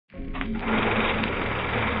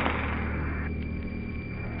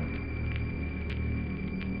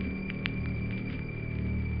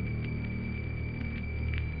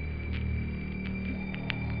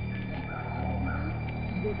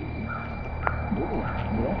Yeah,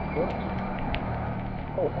 yeah.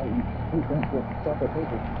 Oh, please don't stop the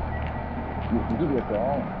paper. You give it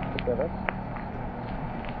all. Pick that up.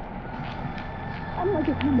 I don't like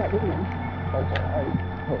your hand that Vivian.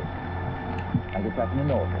 I get back in the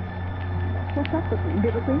military. What's that for?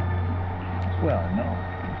 Biblically? Well, no.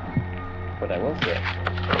 But I will say.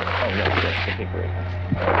 Oh, yes, okay, great.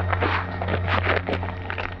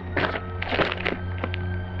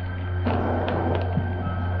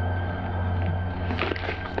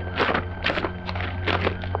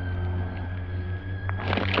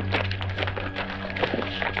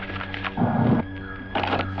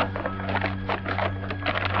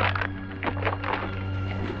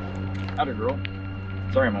 Howdy, girl.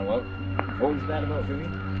 Sorry, my love. What was that about,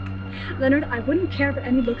 Vivian? Leonard, I wouldn't care for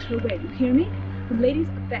any looks her way. You hear me? The lady's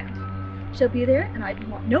a vamp. She'll be there, and I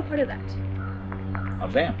want no part of that. A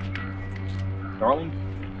vamp? Darling,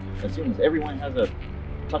 as soon as everyone has a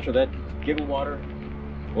touch of that giggle water,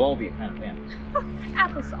 we'll all be a kind of vamp.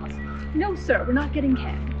 Applesauce. No, sir, we're not getting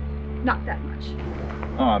canned. Not that much.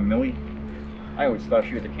 Aw, Millie. I always thought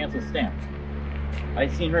she was a canceled stamp.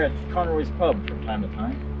 I'd seen her at Conroy's pub from time to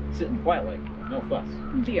time, sitting quiet like, no fuss.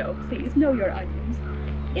 Leo, please, know your onions.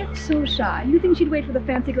 If so shy, you think she'd wait for the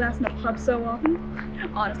fancy glass in the pub so often?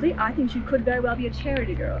 Honestly, I think she could very well be a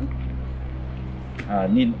charity girl.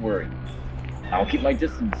 Needn't worry. I'll keep my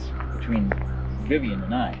distance between Vivian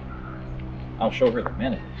and I. I'll show her the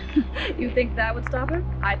minute. You think that would stop her?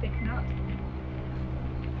 I think not.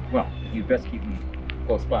 Well, you'd best keep me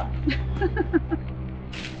close by.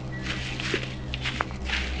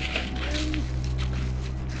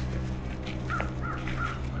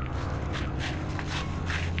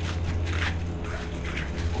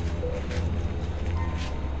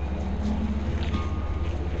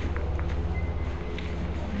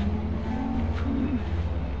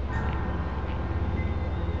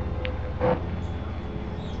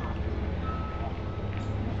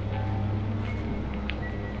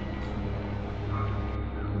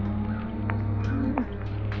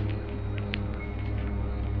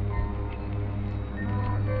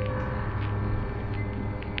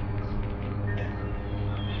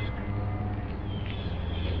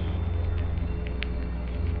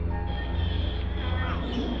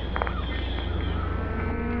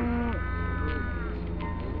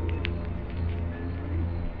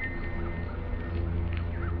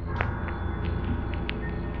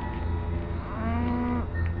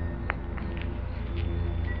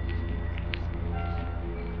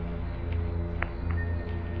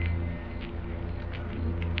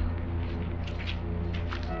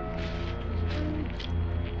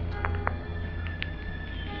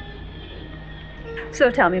 So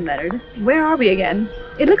tell me, Leonard, where are we again?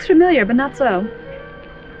 It looks familiar, but not so.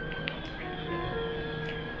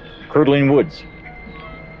 Curdling Woods.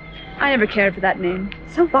 I never cared for that name.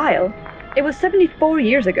 So vile. It was 74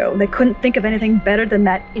 years ago, and they couldn't think of anything better than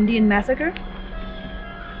that Indian massacre?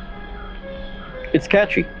 It's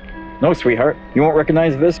catchy. No, sweetheart, you won't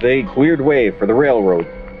recognize this. They cleared way for the railroad.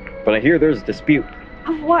 But I hear there's a dispute.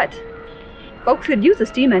 Of what? Folks could use a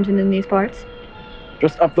steam engine in these parts.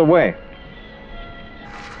 Just up the way.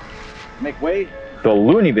 Make way. The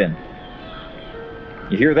loony bin.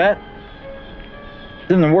 You hear that?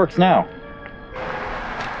 It's in the works now.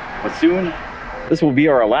 But soon, this will be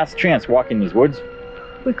our last chance walking these woods.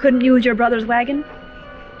 We couldn't use your brother's wagon?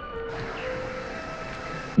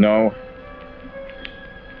 No.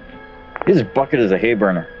 His bucket is a hay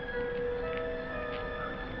burner.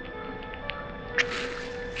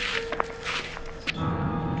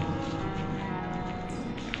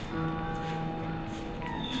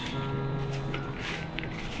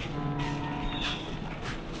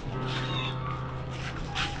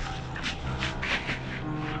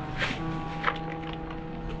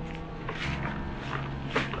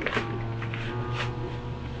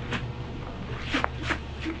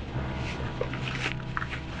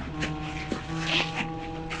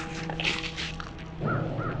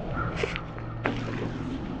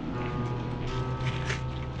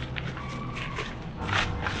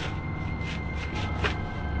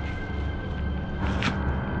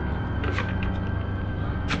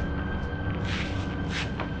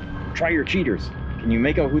 Try your cheaters. Can you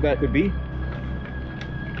make out who that could be?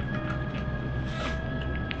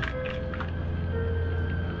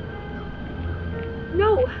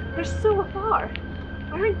 No, they're so far.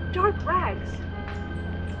 Wearing dark rags.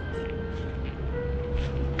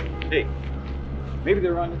 Hey, maybe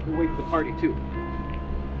they're on their way to the party too.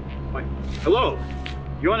 Wait, hello?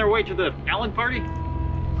 You on their way to the Allen party?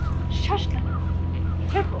 Shush them.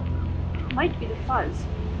 Careful. It might be the fuzz.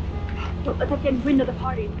 Don't let them get wind of the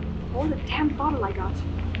party. Or the damn bottle I got.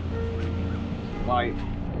 Why,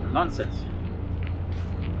 nonsense.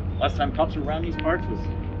 Last time cops were around these parts was,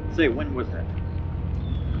 say, when was that?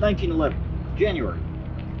 1911, January.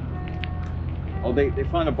 Oh, they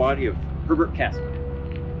found a body of Herbert Casper.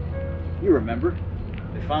 You remember?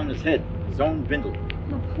 They found his head, his own Vindley.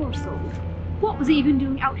 The poor soul. What was he even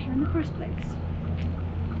doing out here in the first place?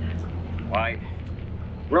 Why,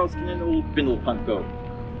 where else can an old Vindle punt go?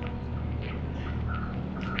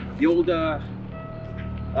 The old,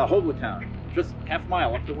 Hobo Town, just half a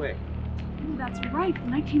mile up the way. Oh, that's right,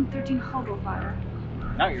 the 1913 Hobo fire.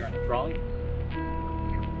 Now you're on the trolley.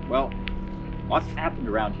 Well, lots happened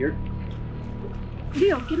around here.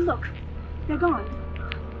 Leo, get a look. They're gone.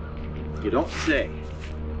 You don't say.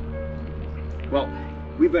 Well,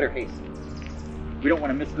 we better haste. We don't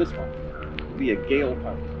want to miss this one. It'll be a gale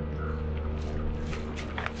party.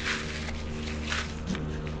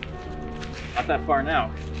 Not that far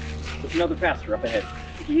now. There's another pasture up ahead.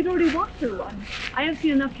 You'd already walked through one. I have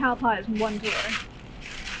seen enough cow pies in one tour.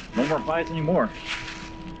 No more pies anymore.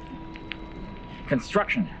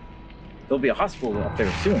 Construction. There'll be a hospital up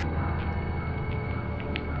there soon.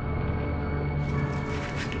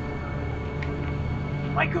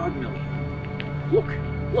 My God, Millie. Look,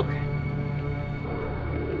 look.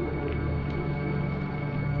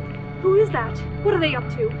 Who is that? What are they up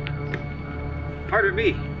to? Pardon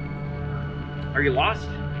me. Are you lost?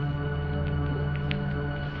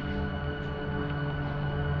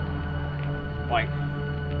 Why?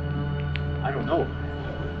 I don't know.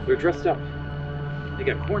 They're dressed up. They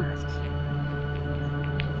got corn husks.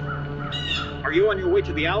 Are you on your way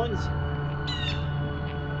to the Allens?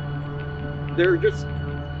 They're just...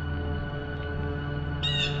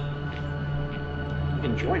 You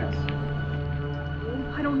can join us.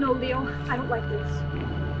 Oh, I don't know, Leo. I don't like this.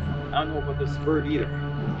 I don't know about this bird either.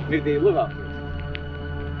 Maybe they live out here.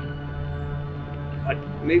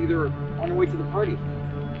 Maybe they're on their way to the party.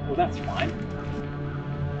 Well, that's fine.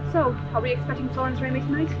 So, are we expecting Florence Ramey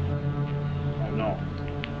tonight? Oh no.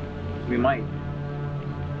 We might.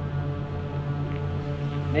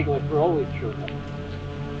 Nicholas always shows up.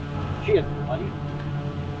 She has the money.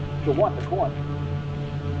 She'll want the corn.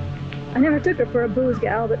 I never took her for a booze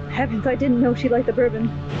gal, but heavens, I didn't know she liked the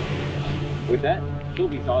bourbon. With that, she'll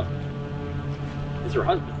be tossed. It's her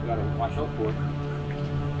husband we gotta watch out for.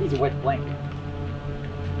 He's a wet blanket.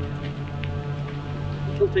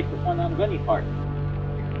 He'll take the fun out of any party.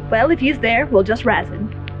 Well, if he's there, we'll just razz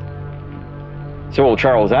him. So will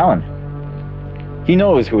Charles Allen. He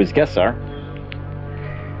knows who his guests are.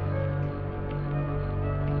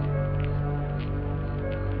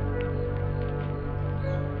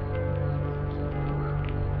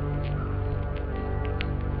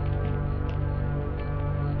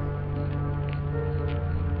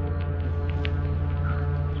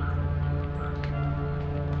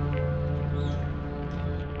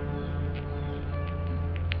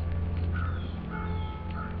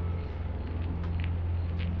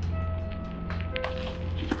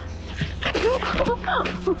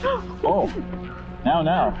 Oh,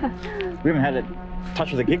 now. We haven't had a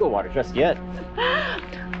touch of the giggle water just yet.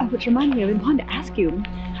 Oh, which reminded me, I wanted to ask you,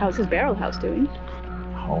 how's his barrel house doing?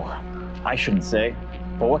 Oh, I shouldn't say.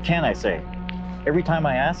 But what can I say? Every time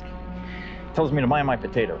I ask, he tells me to mind my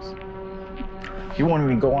potatoes. He won't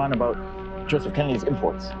even go on about Joseph Kennedy's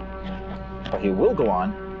imports. But he will go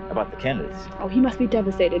on about the Kennedys. Oh, he must be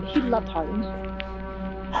devastated. He loved Harding.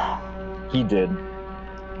 He did.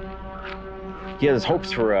 He has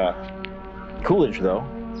hopes for Coolidge, though.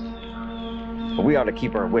 But we ought to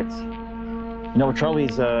keep our wits. You know,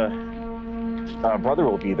 Charlie's brother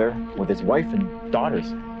will be there with his wife and daughters.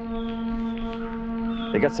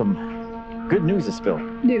 They got some good news to spill.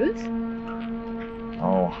 News?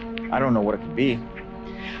 Oh, I don't know what it could be.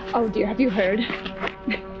 Oh dear, have you heard?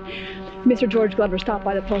 Mr. George Glover stopped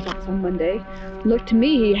by the post office on Monday. Looked to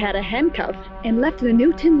me he had a handcuff and left in a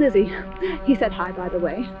new Tin Lizzie. He said hi, by the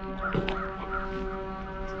way.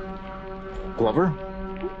 Glover?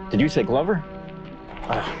 Did you say Glover?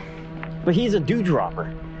 But he's a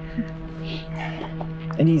dewdropper.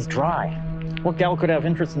 And he's dry. What gal could have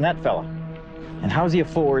interest in that fella? And how's he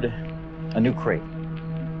afford a new crate?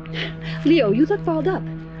 Leo, you look fouled up.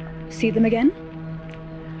 See them again?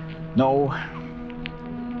 No,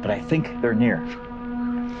 but I think they're near.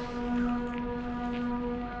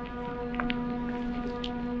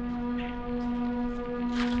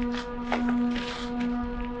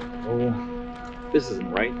 Oh, this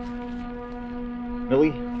isn't right.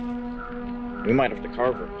 Millie, we might have to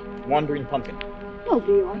carve her. Wandering pumpkin. No,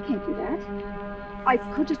 Leo, I can't do that. I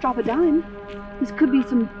could just drop a dime. This could be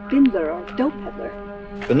some bindler or dope peddler.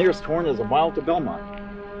 The nearest horn is a mile to Belmont.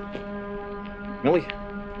 Millie,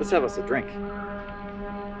 let's have us a drink.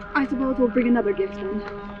 I suppose we'll bring another gift then.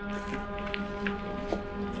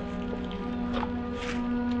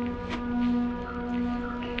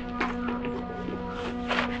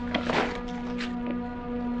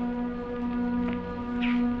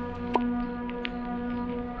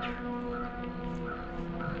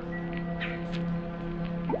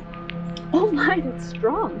 Oh my, that's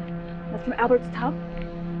strong. That's from Albert's tub.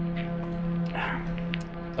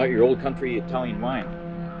 Not your old country Italian wine.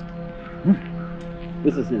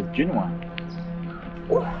 This is his gin wine.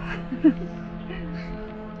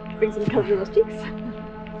 Brings some color to those cheeks.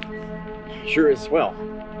 Sure is swell.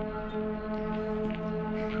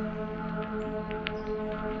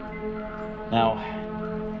 Now,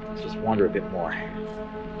 let's just wander a bit more.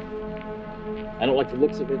 I don't like the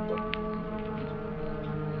looks of it, but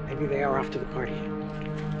maybe they are off to the party.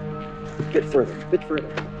 A bit further, a bit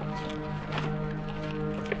further.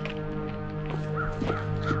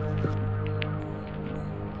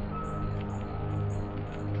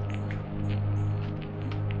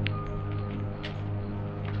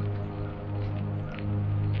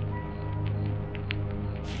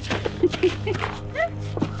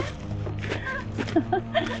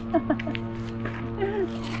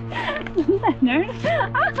 Leonard.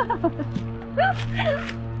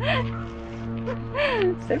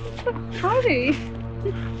 So howdy.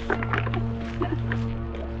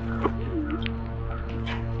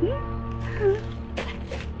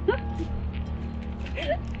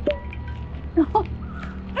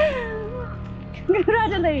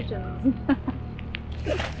 Congratulations.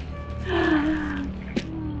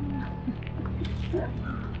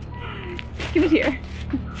 Give it here.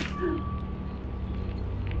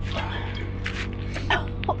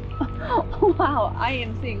 Wow, I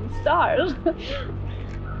am seeing stars.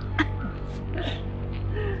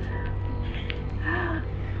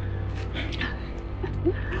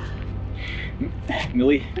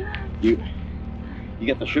 Millie, you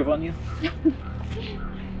got the shiv on you?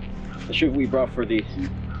 The shiv we brought for the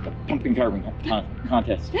pumpkin carving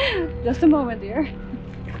contest. Just a moment, dear.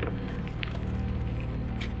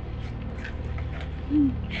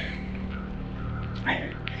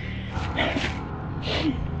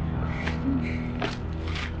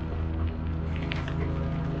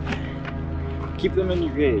 Keep them in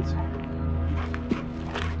your gaze.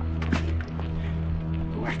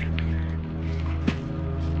 Go after them.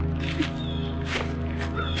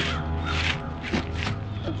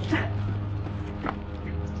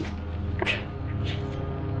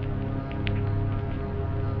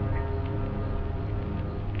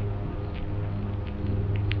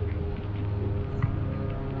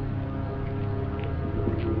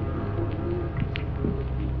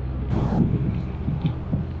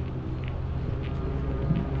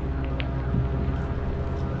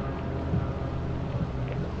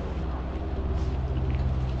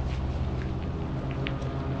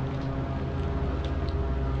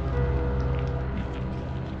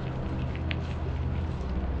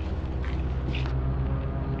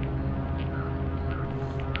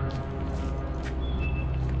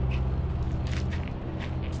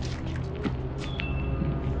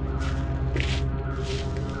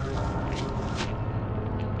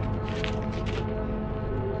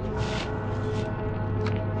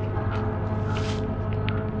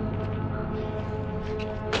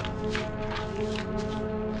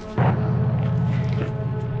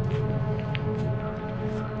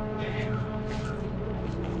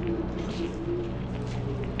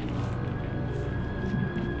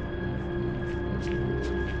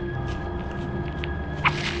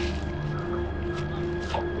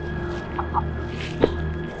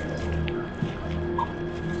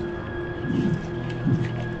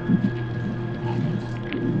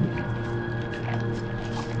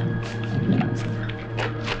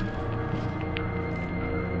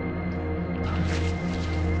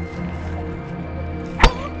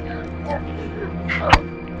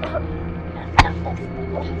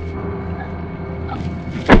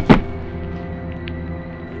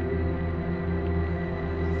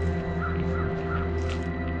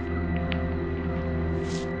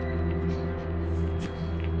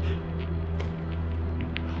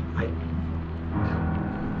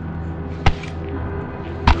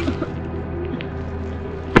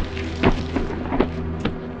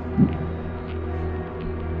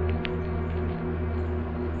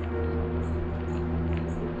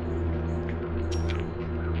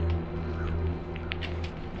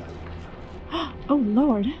 Oh,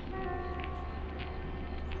 Lord.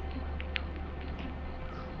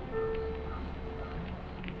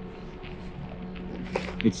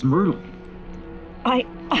 It's Myrtle. I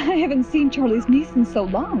haven't seen Charlie's niece in so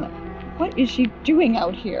long. What is she doing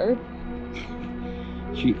out here?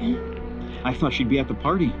 I thought she'd be at the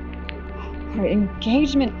party. Her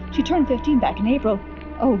engagement. She turned 15 back in April.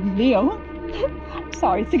 Oh, Leo.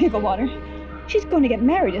 Sorry, it's the giggle water. She's going to get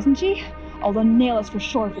married, isn't she? Oh, they'll nail us for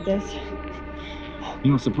sure for this.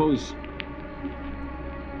 You know, suppose...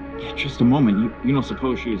 Yeah, just a moment. You don't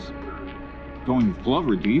suppose she's going with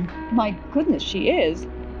Glover, do you? My goodness, she is.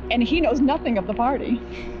 And he knows nothing of the party.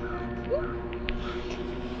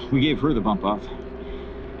 We gave her the bump off.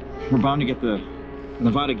 We're bound to get the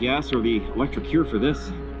Nevada gas or the electric cure for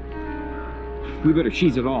this. We better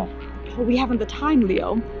cheese it all. Oh, we haven't the time,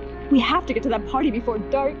 Leo. We have to get to that party before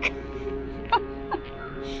dark.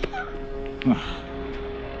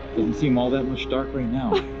 Doesn't seem all that much dark right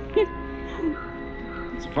now.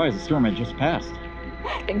 I'm surprised the storm had just passed.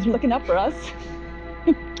 Things are looking up for us.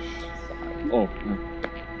 Oh.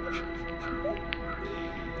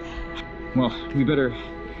 Well, we better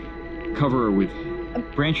cover her with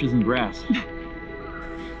branches and grass.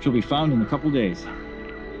 She'll be found in a couple days.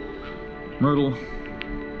 Myrtle,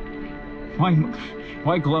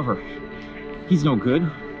 why Glover? He's no good.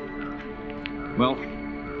 Well,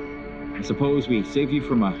 I suppose we saved you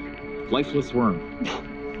from a lifeless worm.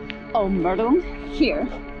 Oh, Myrtle, here.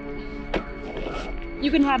 You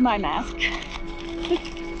can have my mask.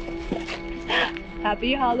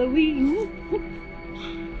 Happy Halloween.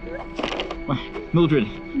 Mildred,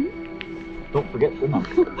 don't forget the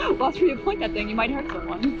knife. Watch where you point that thing, you might hurt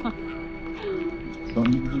someone. Don't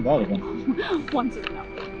need to do that again. Once is enough.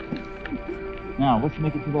 Now, let's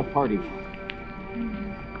make it to that party.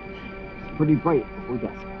 It's pretty bright before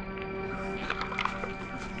dusk.